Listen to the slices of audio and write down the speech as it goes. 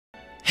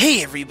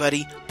Hey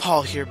everybody,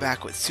 Paul here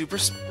back with Super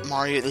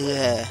Mario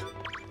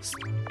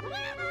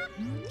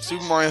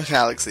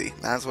Galaxy.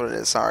 That's what it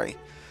is, sorry.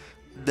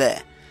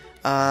 Bleh.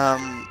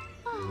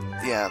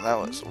 Yeah, that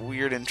was a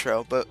weird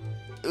intro, but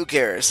who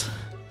cares?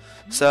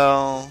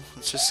 So,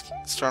 let's just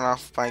start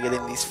off by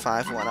getting these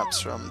 5 1-ups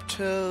from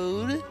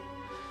Toad.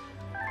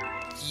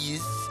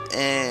 Yes,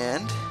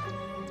 and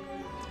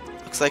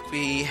looks like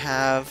we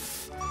have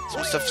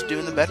some stuff to do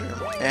in the bedroom,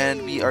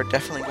 and we are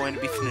definitely going to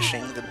be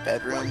finishing the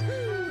bedroom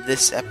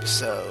this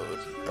episode,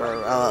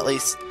 or at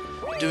least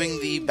doing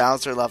the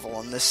Bowser level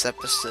on this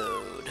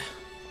episode,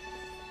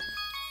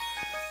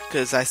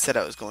 because I said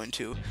I was going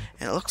to,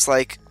 and it looks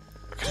like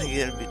we're gonna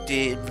get a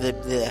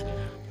bit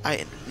I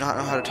do not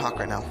know how to talk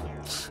right now.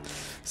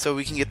 So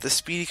we can get the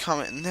Speedy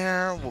Comet in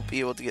there. We'll be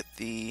able to get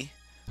the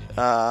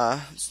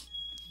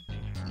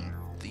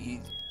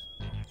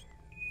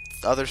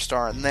other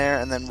star in there,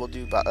 and then we'll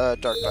do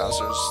Dark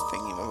Bowser's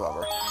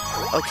thingy-mabobber.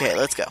 Okay,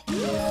 let's go.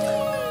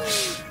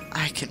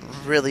 I can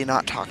really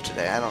not talk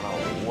today. I don't know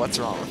what's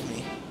wrong with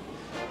me.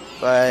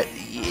 But,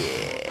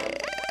 yeah.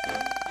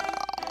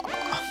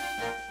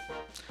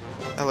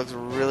 That looks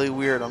really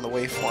weird on the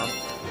waveform.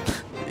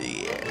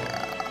 Yeah.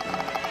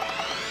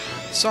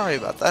 Sorry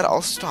about that.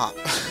 I'll stop.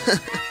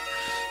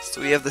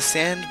 So we have the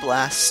Sand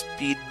Blast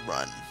Speed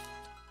Run.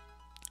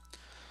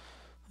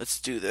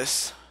 Let's do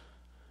this.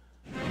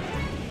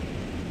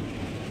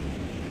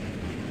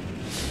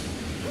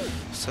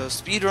 So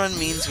speedrun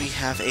means we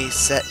have a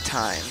set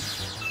time.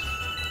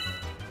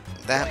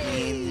 That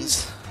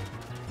means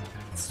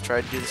let's try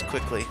to do this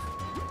quickly.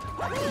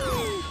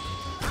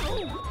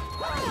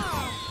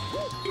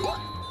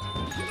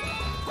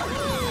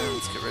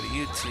 Let's get rid of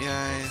you two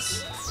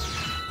guys.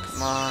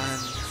 Come on.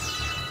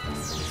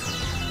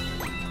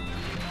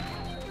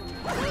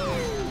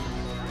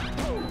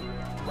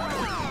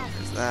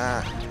 There's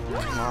that.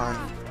 Come on.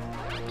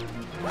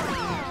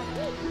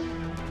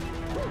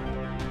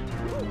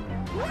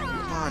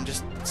 Come on,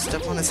 just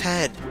step on his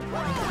head.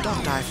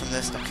 Don't die from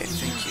this. Okay,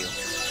 thank you.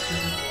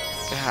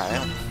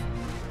 God,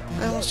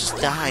 I almost just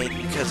died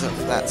because of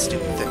that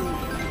stupid thing.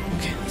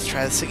 Okay, let's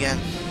try this again.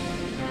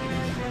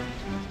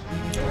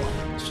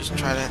 Let's just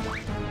try to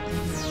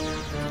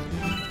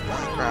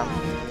grab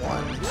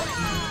one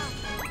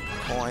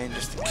coin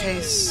just in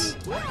case.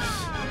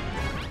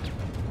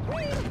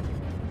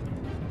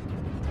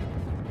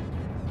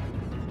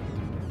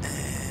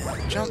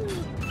 And jump.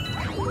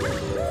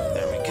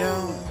 There we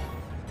go.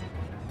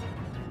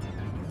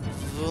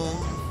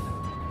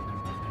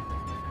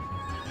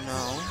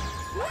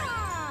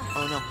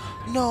 Oh no.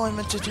 No, I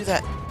meant to do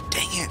that.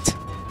 Dang it.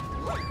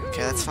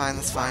 Okay, that's fine,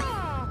 that's fine.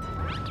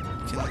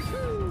 We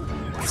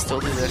can still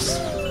do this.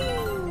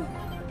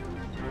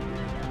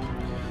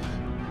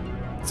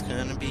 It's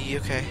gonna be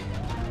okay.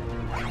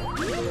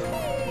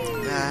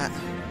 Do that.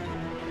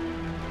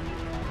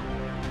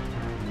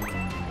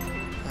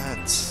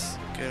 Let's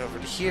get over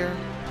to here.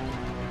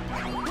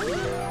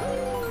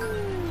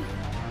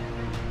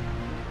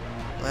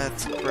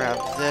 Let's grab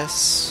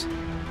this.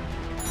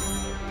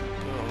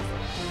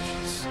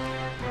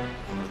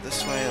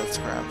 This way, let's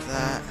grab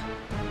that.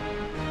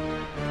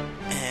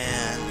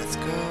 And let's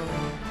go.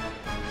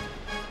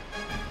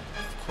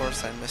 Of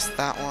course, I missed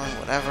that one,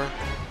 whatever.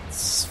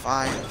 It's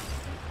fine.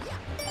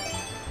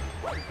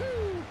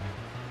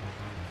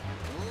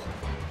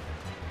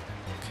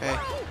 Okay.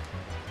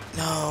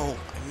 No,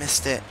 I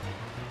missed it.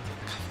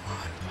 Come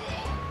on.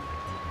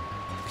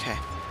 Okay.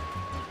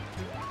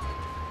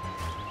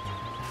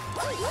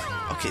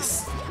 Okay,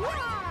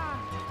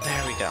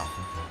 there we go.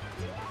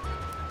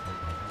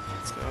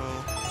 Let's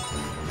go.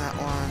 That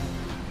one.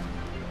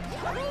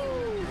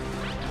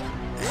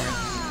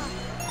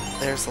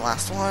 And there's the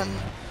last one.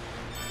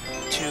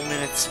 2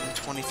 minutes and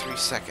 23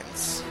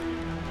 seconds.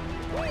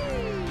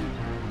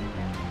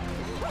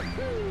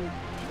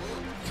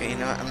 Okay, you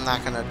know what? I'm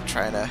not gonna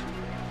try to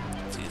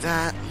do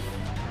that.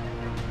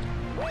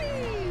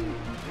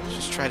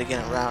 Just try to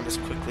get around as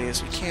quickly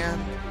as we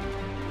can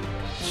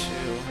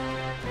to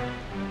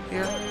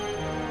here.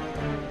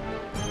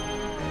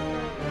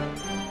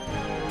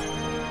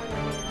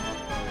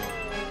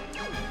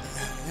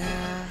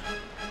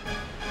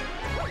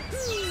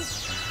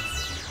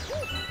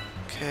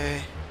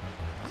 Okay.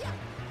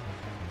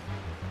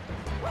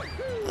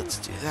 Let's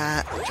do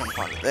that. Jump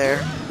onto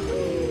there.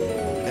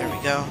 There we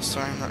go.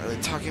 Sorry, I'm not really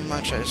talking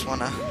much. I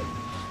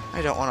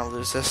don't wanna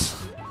lose this.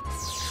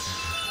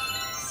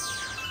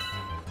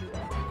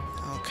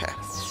 Okay.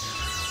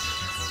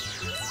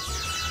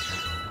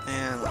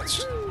 And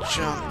let's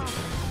jump.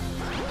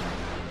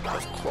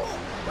 Of course.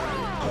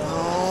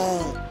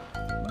 No!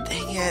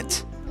 Dang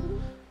it!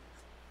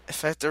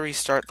 If I have to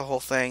restart the whole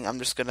thing, I'm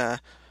just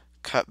gonna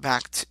cut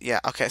back to, yeah,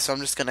 okay, so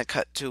I'm just gonna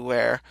cut to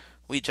where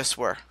we just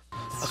were.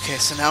 Okay,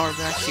 so now we're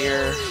back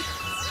here.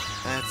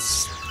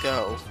 Let's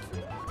go.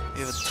 We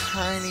have a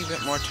tiny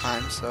bit more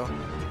time, so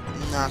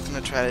I'm not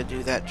gonna try to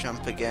do that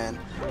jump again.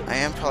 I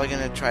am probably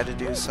gonna try to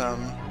do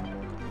some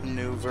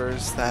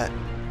maneuvers that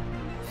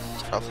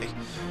probably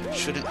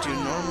shouldn't do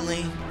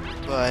normally,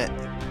 but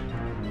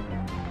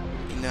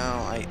you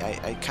know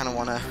I kind of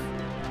want to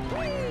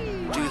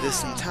do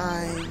this in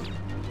time.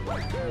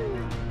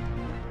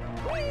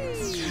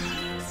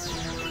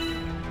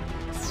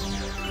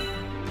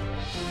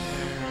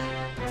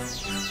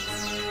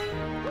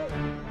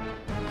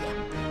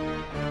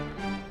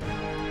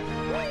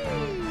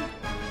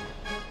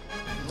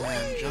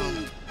 Then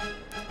jump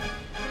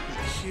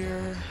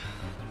here.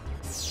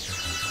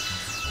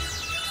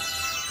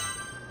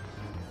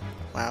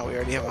 Wow, we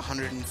already have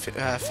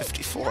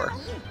 154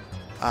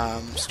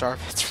 star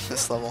bits from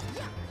this level.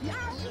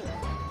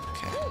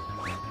 Okay.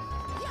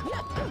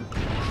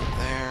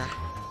 There.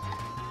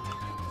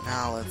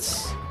 Now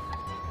let's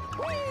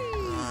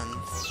run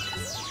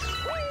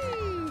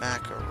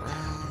back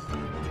around.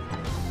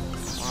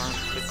 Come on,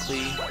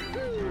 quickly.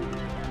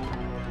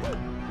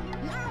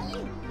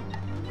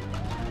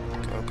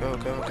 Go, go,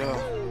 go, go.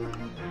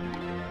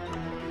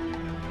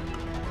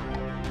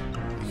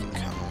 We can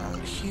come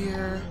around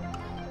here.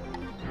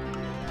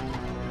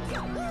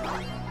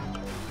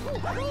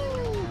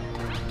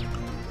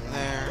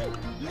 There.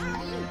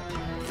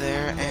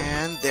 There,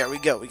 and there we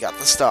go. We got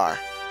the star.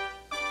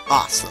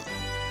 Awesome.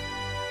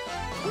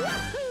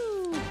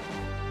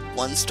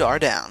 1 star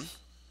down.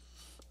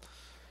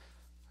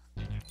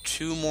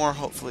 2 more,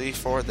 hopefully,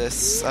 for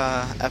this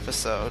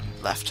episode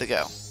left to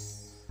go.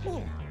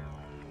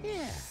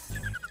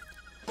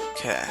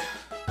 Okay.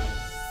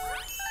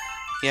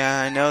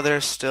 Yeah, I know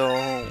there's still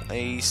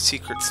a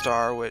secret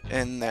star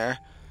in there,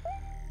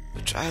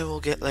 which I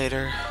will get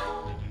later.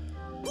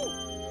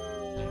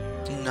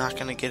 Not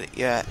gonna get it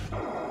yet.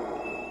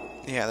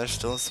 Yeah, there's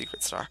still a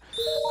secret star.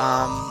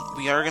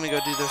 We are gonna go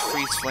do the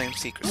Freeze Flame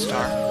secret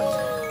star,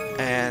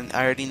 and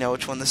I already know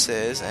which one this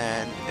is,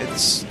 and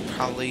it's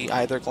probably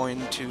either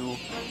going to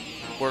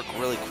work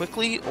really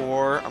quickly,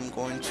 or I'm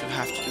going to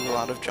have to do a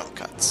lot of jump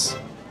cuts.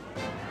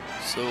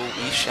 So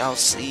we shall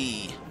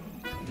see.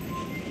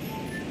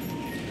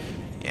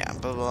 Yeah,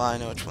 blah blah blah, I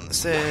know which one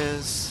this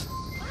is.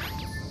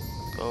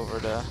 Go over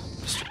to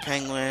Mr.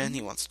 Penguin,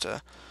 he wants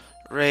to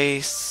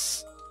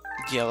race.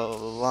 Yeah, blah blah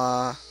blah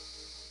blah.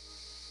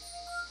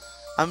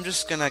 I'm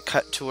just gonna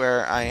cut to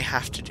where I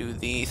have to do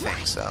the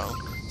thing, so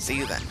see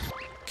you then.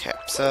 Okay,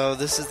 so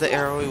this is the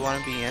area we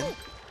want to be in.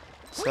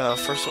 So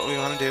first what we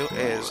want to do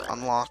is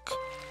unlock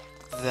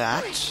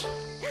that.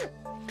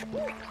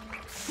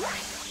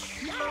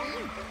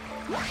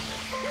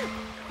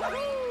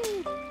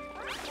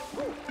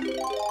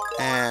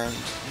 And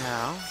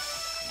now,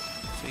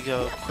 if we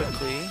go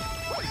quickly,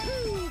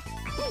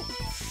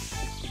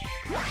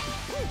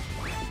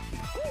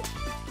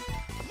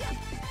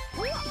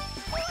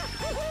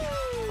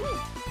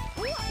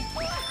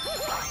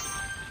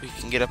 we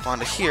can get up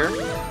onto here,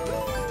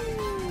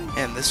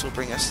 and this will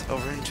bring us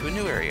over into a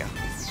new area.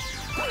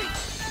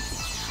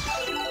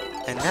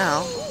 And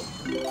now,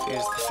 if we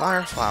use the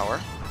fire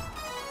flower,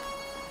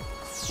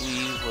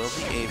 we will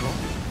be able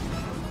to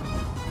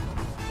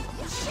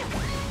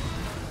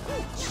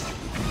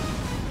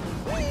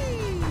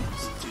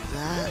do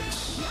that.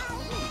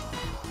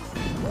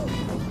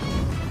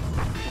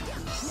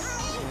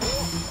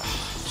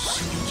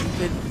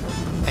 Stupid.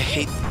 I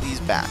hate these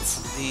bats.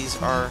 These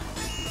are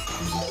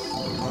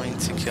going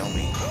to kill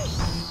me.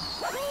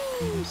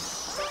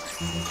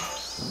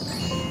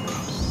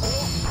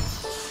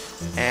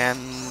 And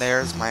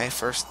there's my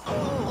first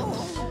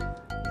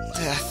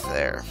death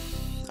there.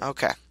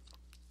 Okay.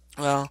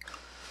 Well,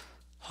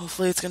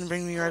 hopefully it's going to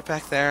bring me right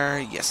back there.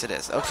 Yes, it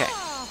is. Okay.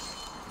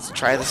 Let's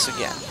try this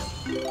again.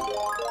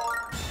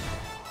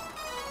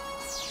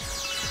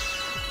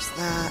 There's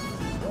that.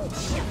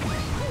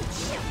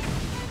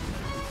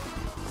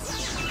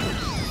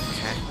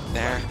 Okay,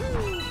 there.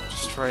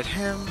 Destroyed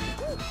him.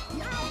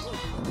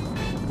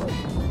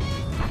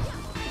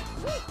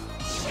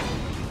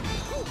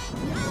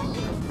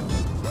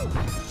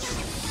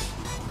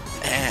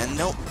 And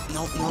nope,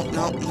 nope, nope,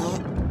 nope,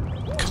 nope.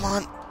 Come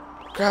on.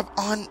 Grab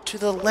on to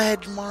the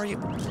ledge, Mario.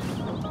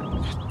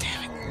 God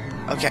damn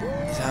it. Okay,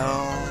 so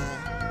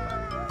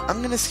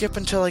I'm gonna skip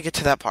until I get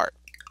to that part.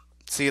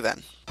 See you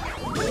then.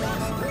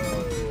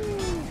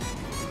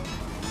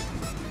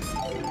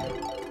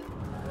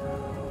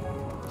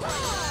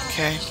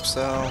 Okay,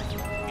 so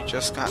we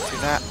just got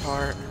through that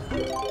part.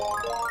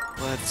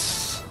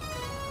 Let's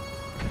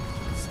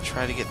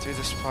try to get through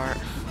this part.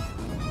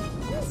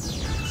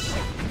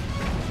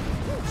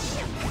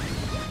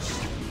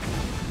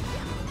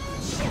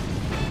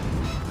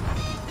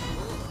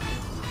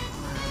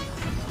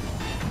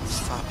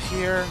 Stop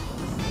here.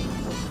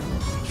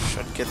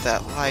 Should get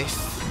that life.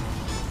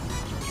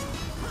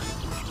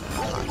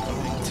 I'm not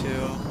going to.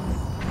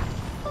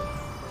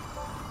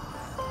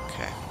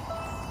 Okay.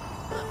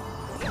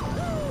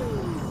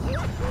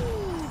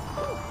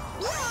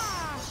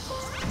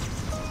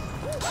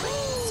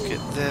 Let's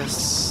get this.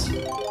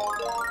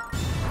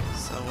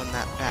 So when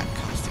that bat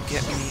comes to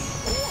get me,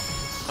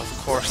 of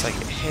course I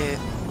get hit.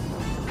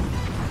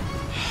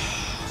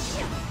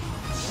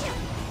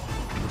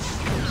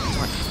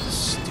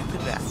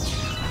 Stupid bat.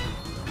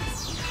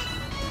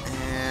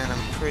 And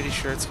I'm pretty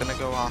sure it's gonna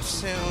go off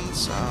soon,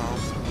 so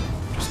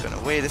I'm just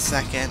gonna wait a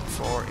second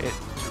for it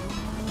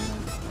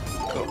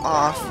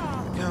off.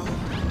 Go.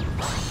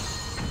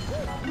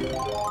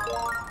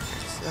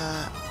 There's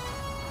that.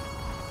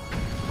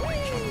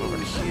 Jump over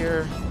to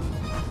here.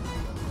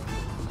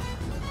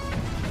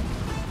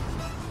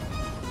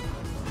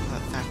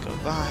 Let that go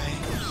by.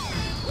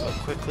 Go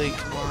quickly,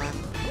 come on.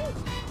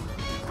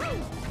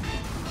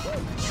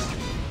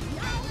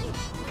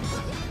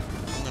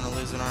 I'm gonna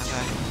lose it, aren't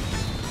I?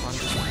 Come on,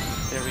 just,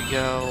 there we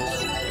go.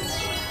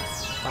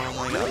 Oh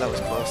my god, that was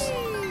close.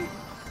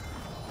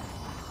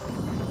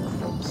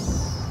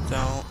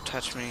 Don't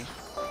touch me.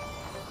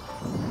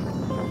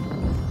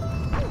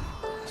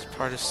 This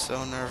part is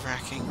so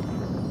nerve-wracking.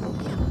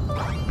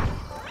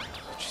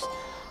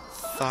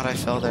 Thought I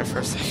fell there for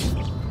a second.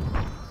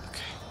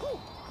 Okay.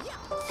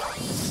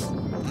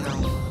 No.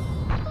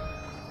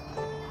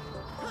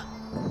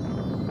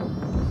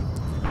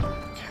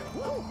 Okay.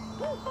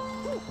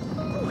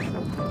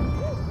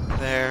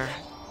 There.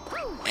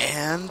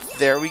 And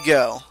there we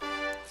go.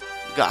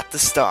 Got the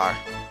star.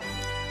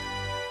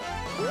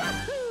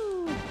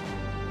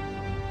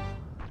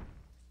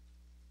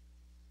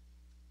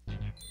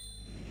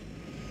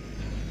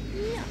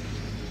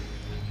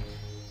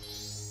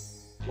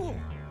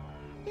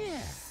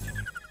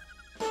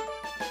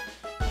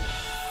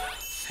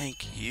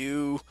 Thank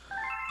you.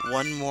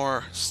 One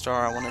more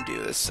star I want to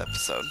do this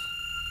episode.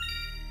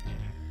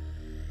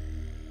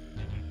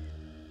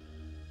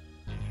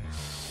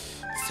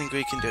 I think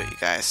we can do it, you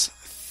guys. I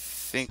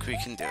think we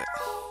can do it.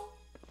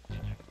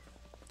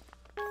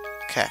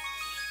 Okay.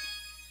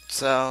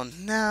 So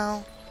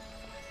now...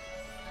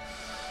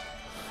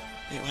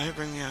 Wait, why did it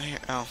bring me out here?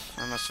 Oh,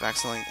 I must have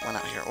accidentally went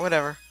out here.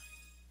 Whatever.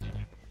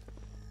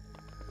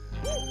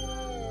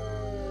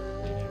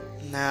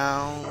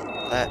 Now,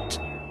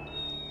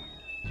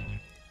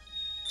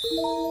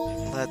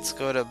 let's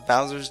go to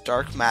Bowser's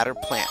Dark Matter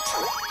Plant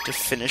to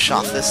finish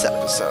off this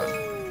episode.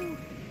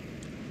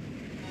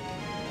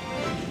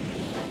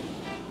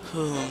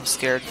 Ooh, I'm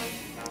scared.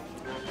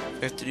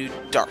 We have to do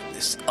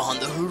Darkness on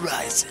the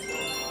Horizon.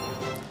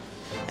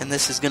 And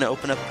this is going to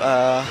open up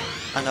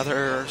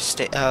another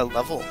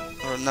level,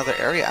 or another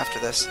area after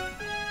this.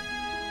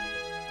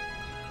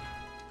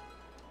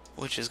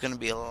 Which is going to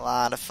be a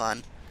lot of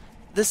fun.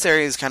 This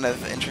area is kind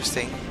of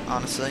interesting,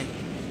 honestly.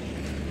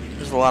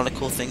 There's a lot of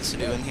cool things to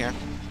do in here.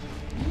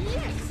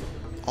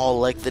 All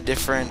like the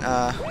different,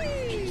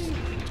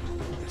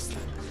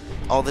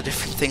 all the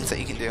different things that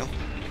you can do.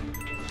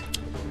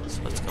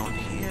 So let's go in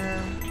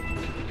here.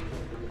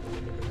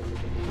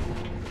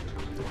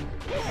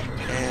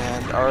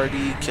 And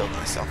already killed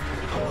myself.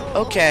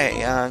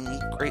 Okay,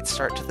 great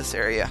start to this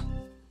area.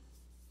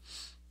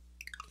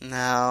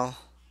 Now...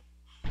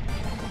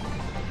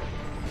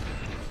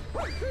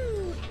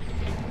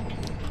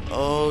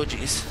 Oh,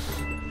 jeez.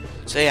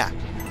 So yeah,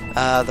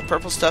 the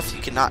purple stuff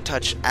you cannot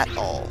touch at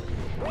all.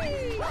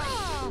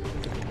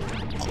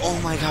 Oh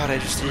my god, I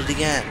just did it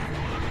again.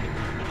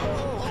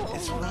 What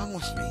is wrong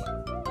with me?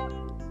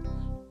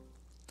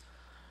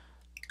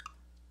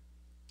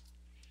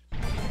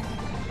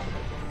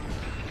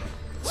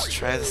 Let's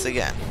try this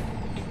again.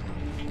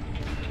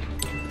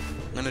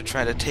 I'm gonna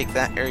try to take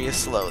that area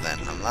slow then.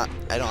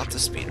 I don't have to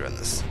speedrun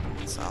this.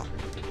 So.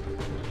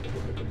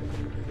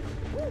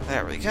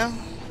 There we go.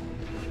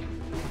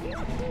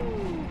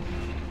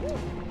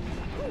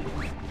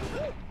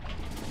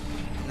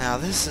 Now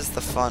this is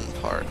the fun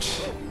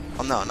part.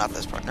 Oh no, not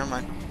this part, never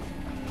mind.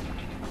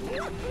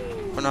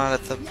 We're not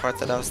at the part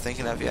that I was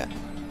thinking of yet.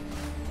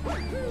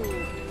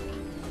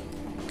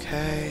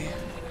 Okay.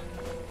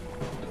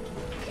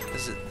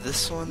 Is it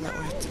this one that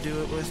we have to do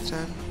it with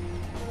then?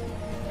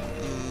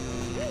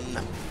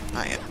 No,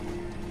 not yet.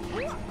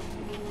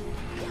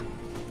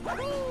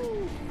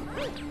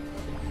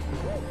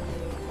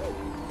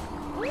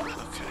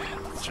 Okay,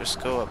 let's just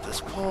go up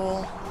this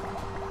pole.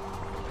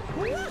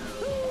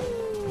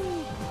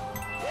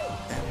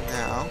 And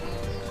now,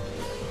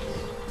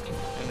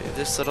 I'm gonna do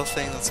this little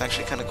thing that's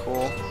actually kind of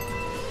cool.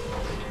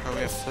 Where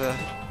we have to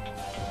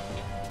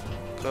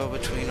go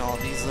between all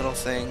these little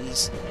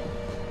things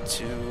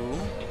to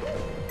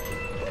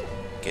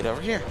get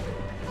over here.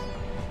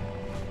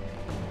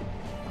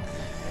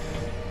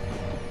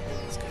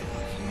 Let's get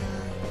over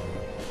here.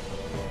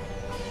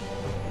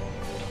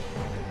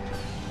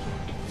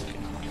 Let's get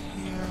over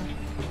here.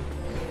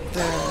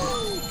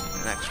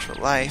 There. An extra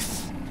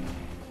life.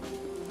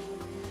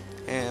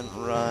 And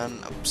run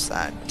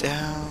upside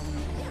down.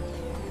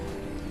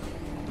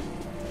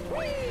 Go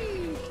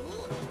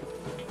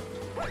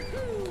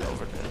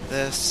over to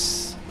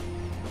this.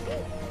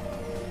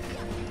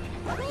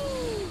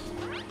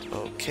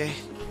 Okay.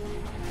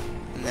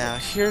 Now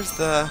here's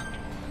the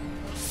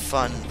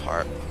fun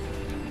part.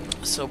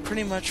 So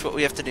pretty much what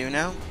we have to do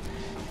now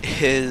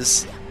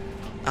is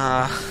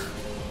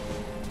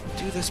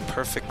do this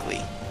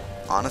perfectly.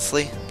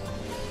 Honestly,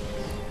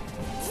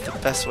 it's the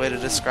best way to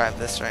describe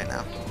this right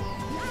now.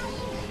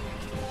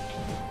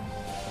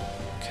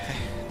 Okay,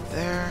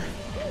 there.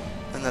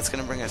 And that's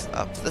gonna bring us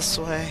up this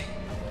way.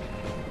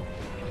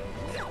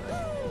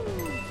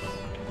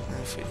 And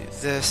if we do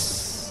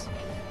this,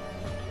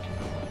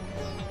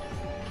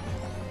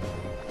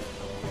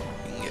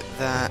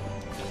 that.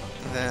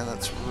 And then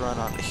let's run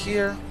onto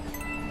here.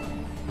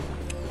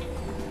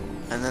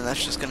 And then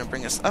that's just going to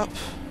bring us up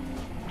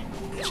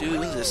to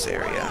this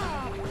area.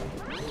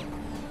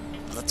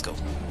 Let's go.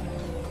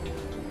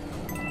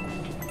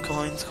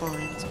 Coins,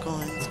 coins,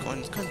 coins,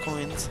 coins, coins,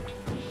 coins.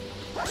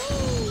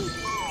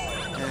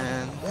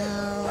 And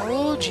now,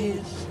 oh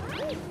jeez.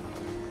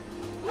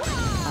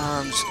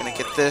 I'm just gonna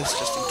get this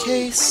just in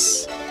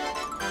case,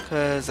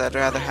 because I'd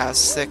rather have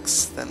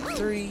 6 than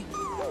 3.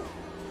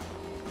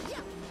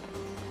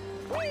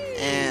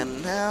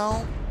 And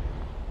now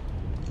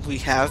we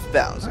have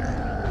Bowser.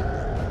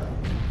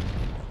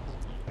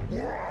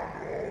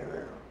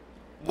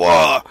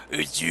 Wah,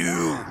 it's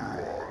you!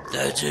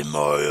 That's it,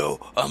 Mario.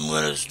 I'm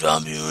gonna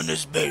stomp you in the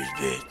space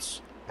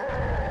pits.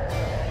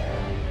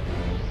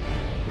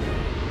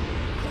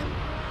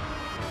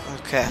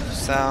 Okay,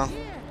 so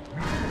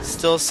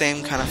still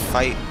same kind of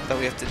fight that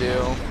we have to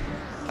do,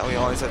 that we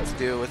always have to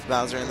do with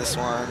Bowser in this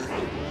one,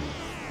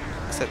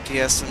 except he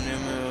has some new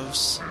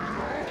moves.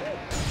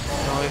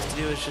 And all we have to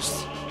do is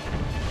just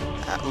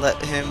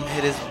let him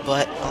hit his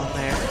butt on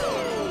there,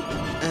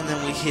 and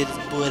then we hit his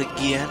butt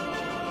again,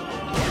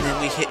 and then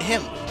we hit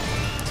him,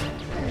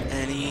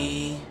 and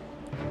he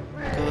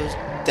goes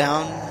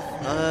down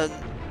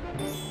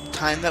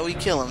time that we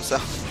kill him. So,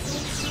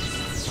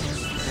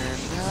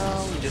 and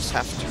now we just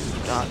have to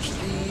dodge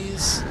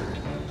these.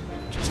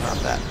 Just not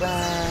that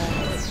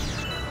bad.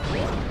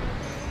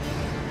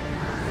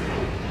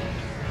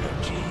 Oh,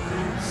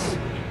 jeez.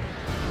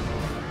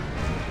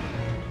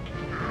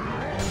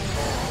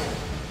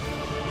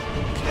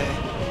 Okay.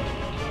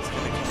 It's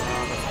gonna come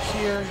around over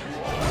here.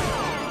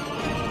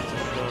 It's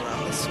gonna go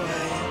around this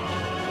way.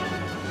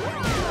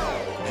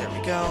 There we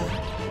go.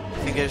 I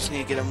think I just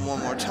need to get him one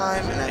more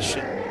time, and I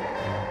should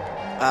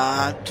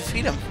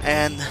defeat him.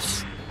 And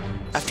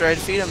after I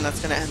defeat him,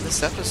 that's gonna end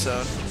this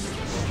episode.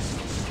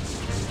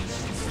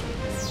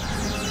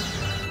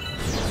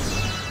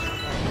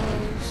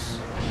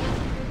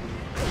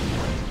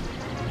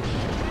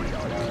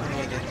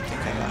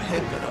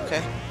 Hit, but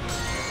okay.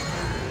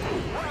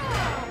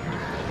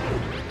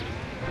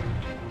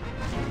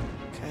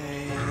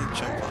 Okay,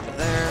 jump onto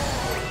there.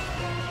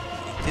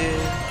 He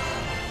did.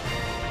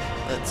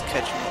 Let's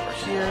catch him over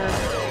here.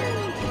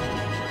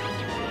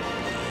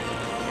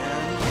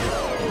 And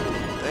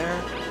there.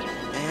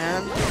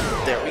 And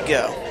there we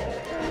go.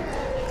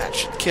 That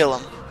should kill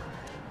him.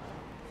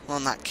 Well,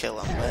 not kill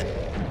him, but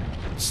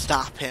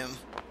stop him.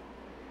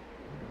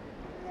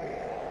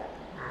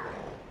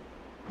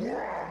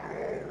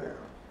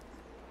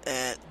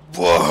 And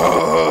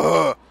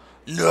whoa,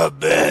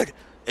 not bad.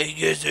 I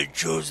guess I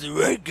chose the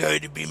right guy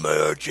to be my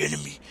arch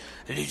enemy.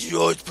 At least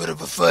you always put up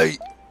a fight.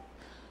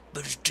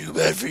 But it's too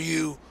bad for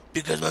you,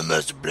 because my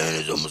master plan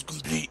is almost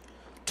complete.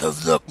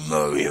 Tough luck,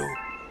 Mario.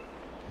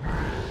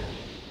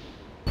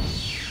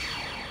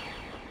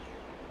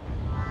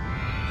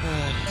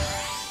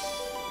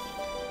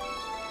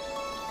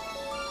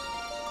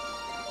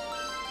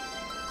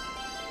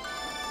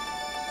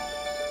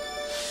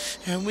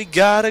 And we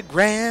got a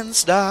Grand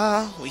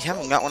Star. We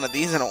haven't got one of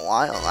these in a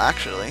while,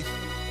 actually.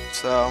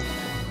 So,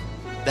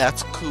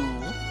 that's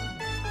cool.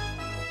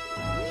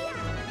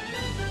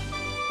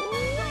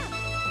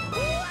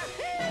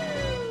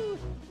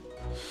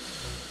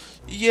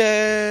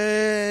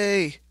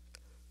 Yay!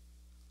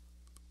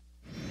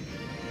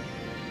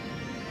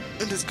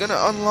 It is gonna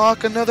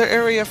unlock another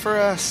area for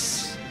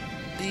us.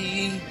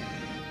 The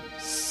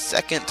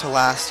second to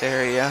last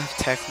area,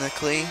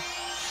 technically.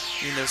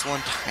 I mean, there's one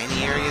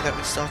tiny area that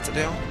we still have to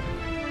do.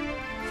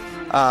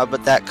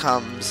 But that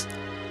comes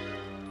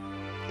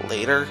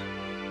later.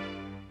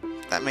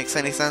 If that makes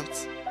any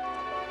sense.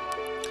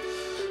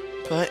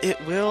 But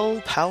it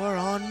will power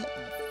on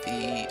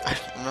the... I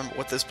don't remember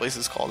what this place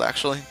is called,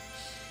 actually.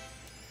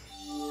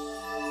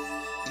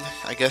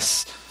 I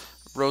guess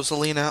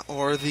Rosalina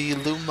or the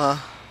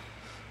Luma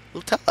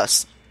will tell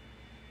us.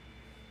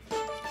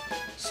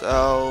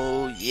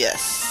 So,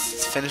 yes.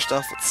 It's finished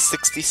off with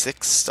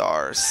 66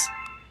 stars.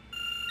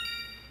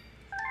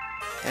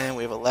 And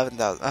we have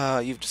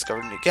 11,000. You've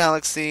discovered a new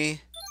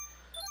galaxy.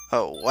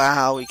 Oh,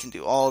 wow. We can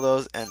do all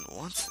those. And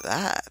what's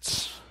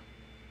that?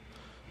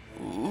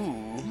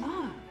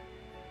 Ooh.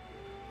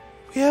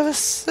 We have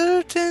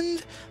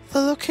ascertained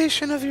the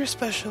location of your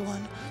special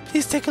one.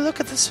 Please take a look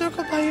at the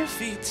circle by your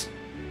feet.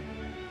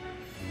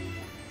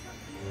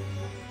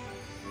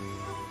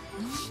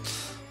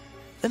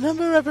 The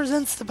number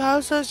represents the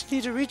power stars you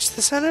need to reach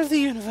the center of the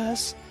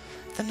universe.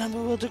 The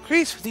number will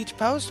decrease with each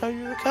power star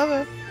you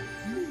recover.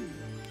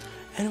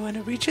 And when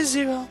it reaches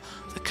 0,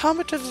 the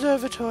Comet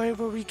Observatory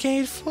will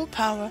regain full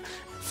power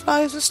and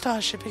fly as a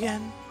starship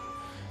again.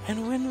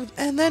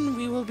 And then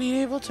we will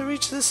be able to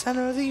reach the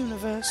center of the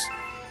universe.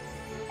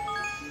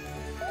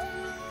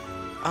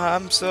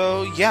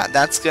 So yeah,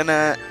 that's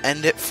gonna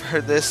end it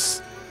for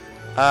this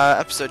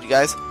episode, you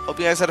guys. Hope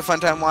you guys had a fun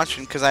time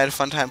watching, because I had a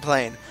fun time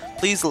playing.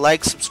 Please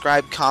like,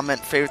 subscribe,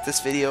 comment, favorite this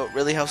video. It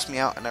really helps me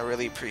out, and I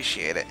really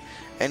appreciate it.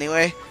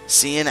 Anyway,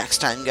 see you next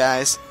time,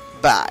 guys.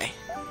 Bye.